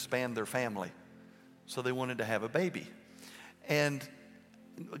idea to expand their family. So they wanted to have a baby. And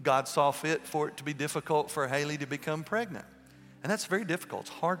God saw fit for it to be difficult for Haley to become pregnant. And that's very difficult. It's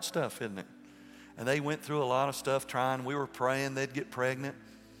hard stuff, isn't it? And they went through a lot of stuff trying. We were praying they'd get pregnant.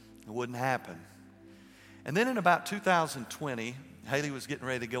 It wouldn't happen. And then in about 2020, Haley was getting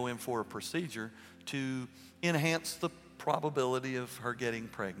ready to go in for a procedure to enhance the probability of her getting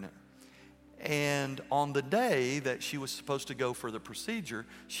pregnant. And on the day that she was supposed to go for the procedure,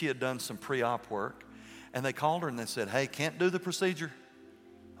 she had done some pre-op work. And they called her and they said, hey, can't do the procedure?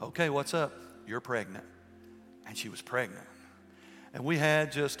 Okay, what's up? You're pregnant. And she was pregnant. And we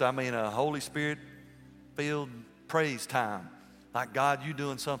had a Holy Spirit-filled praise time. Like, God, you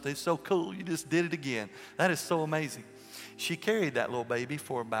doing something. It's so cool. You just did it again. That is so amazing. She carried that little baby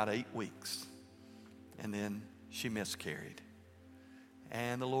for about 8 weeks. And then she miscarried.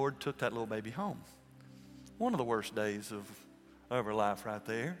 And the Lord took that little baby home. One of the worst days of her life right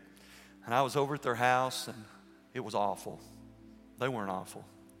there. And I was over at their house, and it was awful. They weren't awful.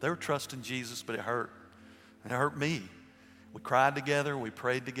 They were trusting Jesus, but it hurt. And it hurt me. We cried together. We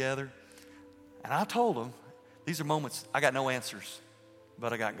prayed together. And I told them, these are moments, I got no answers,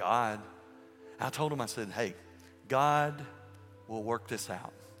 but I got God. And I told them, I said, hey, God will work this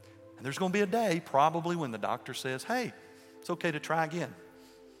out. And there's going to be a day probably when the doctor says, hey, It's okay to try again.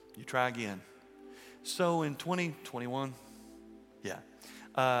 You try again. So in 2021,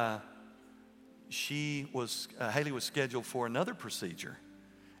 Haley was scheduled for another procedure.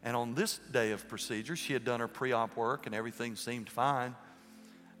 And on this day of procedure, she had done her pre-op work and everything seemed fine.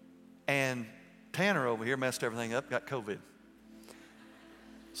 And Tanner over here messed everything up, got COVID.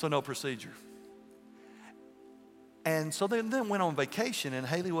 So no procedure. And so they then went on vacation, and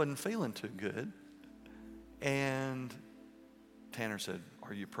Haley wasn't feeling too good. And Tanner said,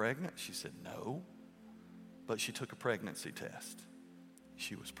 "Are you pregnant?" She said, "No." But she took a pregnancy test.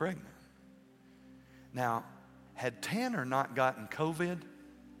 She was pregnant. Now, had Tanner not gotten COVID,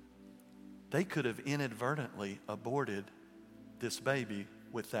 they could have inadvertently aborted this baby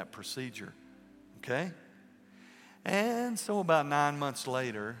with that procedure, okay? And so about 9 months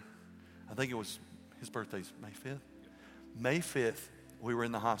later, I think it was, his birthday's May 5th? May 5th, we were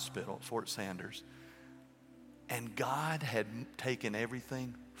in the hospital at Fort Sanders, and God had taken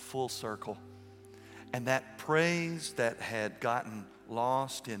everything full circle. And that praise that had gotten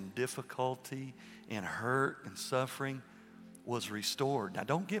lost in difficulty, in hurt and suffering was restored. Now,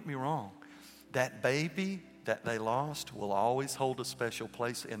 don't get me wrong. That baby that they lost will always hold a special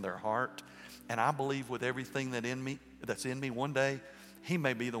place in their heart. And I believe with everything that's in me, one day, he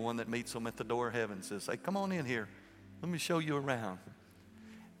may be the one that meets them at the door of heaven and says, "Hey, come on in here. Let me show you around."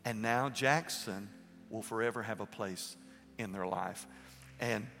 And now Jackson will forever have a place in their life.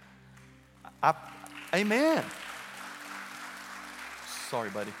 And amen. Sorry,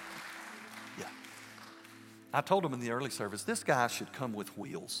 buddy. Yeah. I told him in the early service, this guy should come with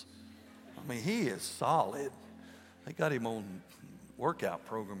wheels. I mean, he is solid. They got him on workout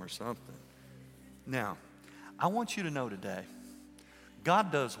program or something. Now, I want you to know today,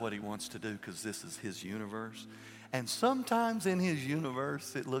 God does what he wants to do because this is his universe. And sometimes in his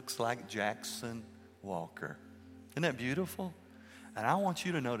universe, it looks like Jackson Walker. Isn't that beautiful? And I want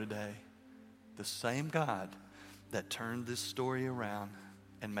you to know today, the same God that turned this story around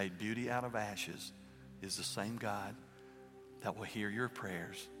and made beauty out of ashes is the same God that will hear your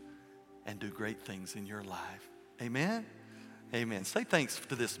prayers and do great things in your life. Amen? Amen. Say thanks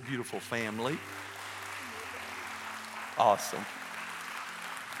to this beautiful family. Awesome.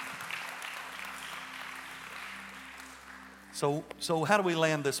 So how do we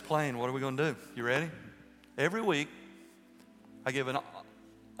land this plane? What are we going to do? You ready? Every week, I give an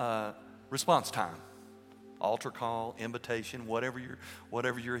response time. Altar call, invitation, whatever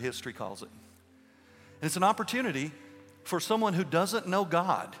your history calls it. And it's an opportunity for someone who doesn't know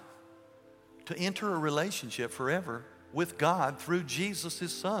God to enter a relationship forever with God through Jesus,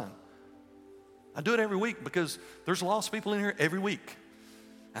 his son. I do it every week because there's lost people in here every week.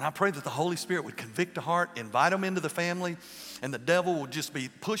 And I pray that the Holy Spirit would convict a heart, invite them into the family, and the devil will just be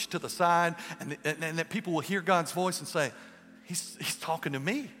pushed to the side, and that people will hear God's voice and say, he's talking to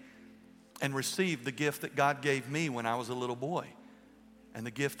me, and receive the gift that God gave me when I was a little boy, and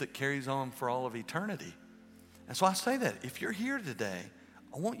the gift that carries on for all of eternity. And so I say that if you're here today,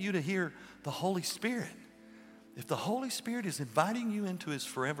 I want you to hear the Holy Spirit. If the Holy Spirit is inviting you into his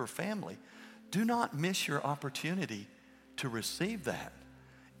forever family, do not miss your opportunity to receive that.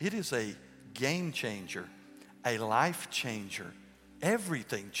 It is a game changer, a life changer.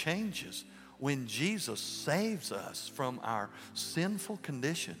 Everything changes when Jesus saves us from our sinful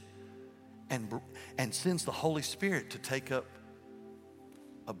condition and sends the Holy Spirit to take up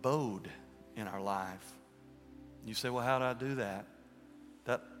abode in our life. You say, well, how do I do that?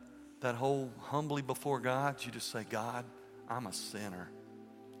 That whole humbly before God, you just say, God, I'm a sinner.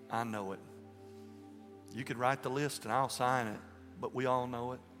 I know it. You could write the list and I'll sign it, but we all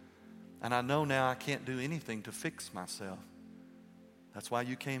know it. And I know now I can't do anything to fix myself. That's why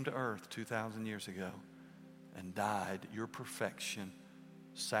you came to earth 2,000 years ago and died your perfection,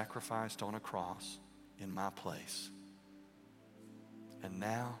 sacrificed on a cross in my place. And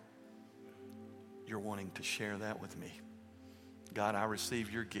now you're wanting to share that with me. God, I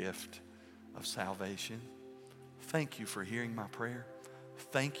receive your gift of salvation. Thank you for hearing my prayer.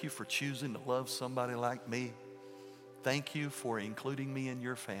 Thank you for choosing to love somebody like me. Thank you for including me in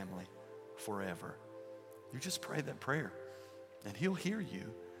your family forever. You just pray that prayer and he'll hear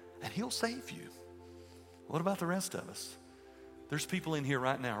you and he'll save you. What about the rest of us? There's people in here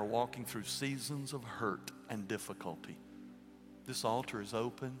right now who are walking through seasons of hurt and difficulty. This altar is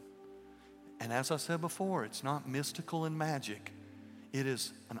open. And as I said before, it's not mystical and magic. It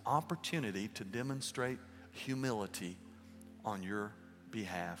is an opportunity to demonstrate humility on your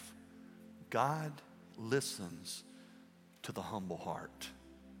behalf. God listens to the humble heart.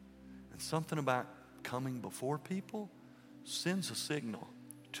 And something about coming before people sends a signal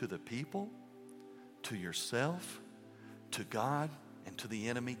to the people, to yourself, to God and to the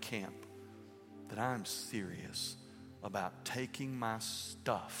enemy camp that I'm serious about taking my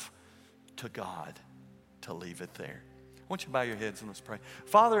stuff to God to leave it there. I want you to bow your heads and let's pray.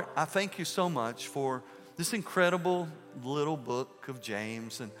 Father, I thank you so much for this incredible little book of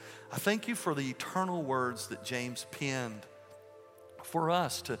James. And I thank you for the eternal words that James penned for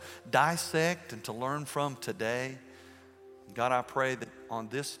us to dissect and to learn from today. God, I pray that on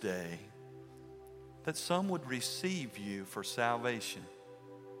this day, that some would receive you for salvation,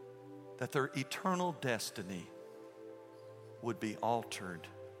 that their eternal destiny would be altered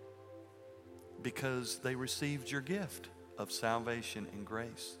because they received your gift of salvation and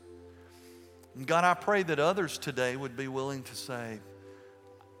grace. And God, I pray that others today would be willing to say,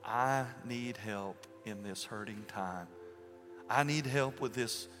 I need help in this hurting time. I need help with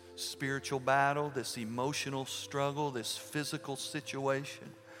this spiritual battle, this emotional struggle, this physical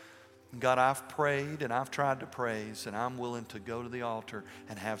situation. God, I've prayed and I've tried to praise, and I'm willing to go to the altar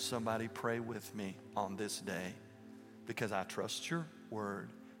and have somebody pray with me on this day because I trust your word.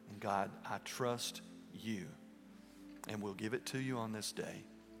 And God, I trust you. And we'll give it to you on this day.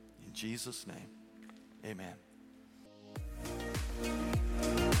 In Jesus' name, amen.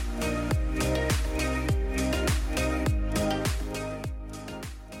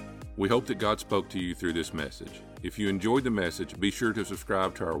 We hope that God spoke to you through this message. If you enjoyed the message, be sure to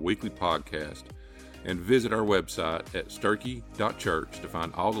subscribe to our weekly podcast and visit our website at Sterchi.church to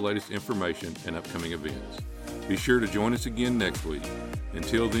find all the latest information and upcoming events. Be sure to join us again next week.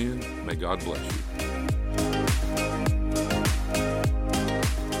 Until then, may God bless you.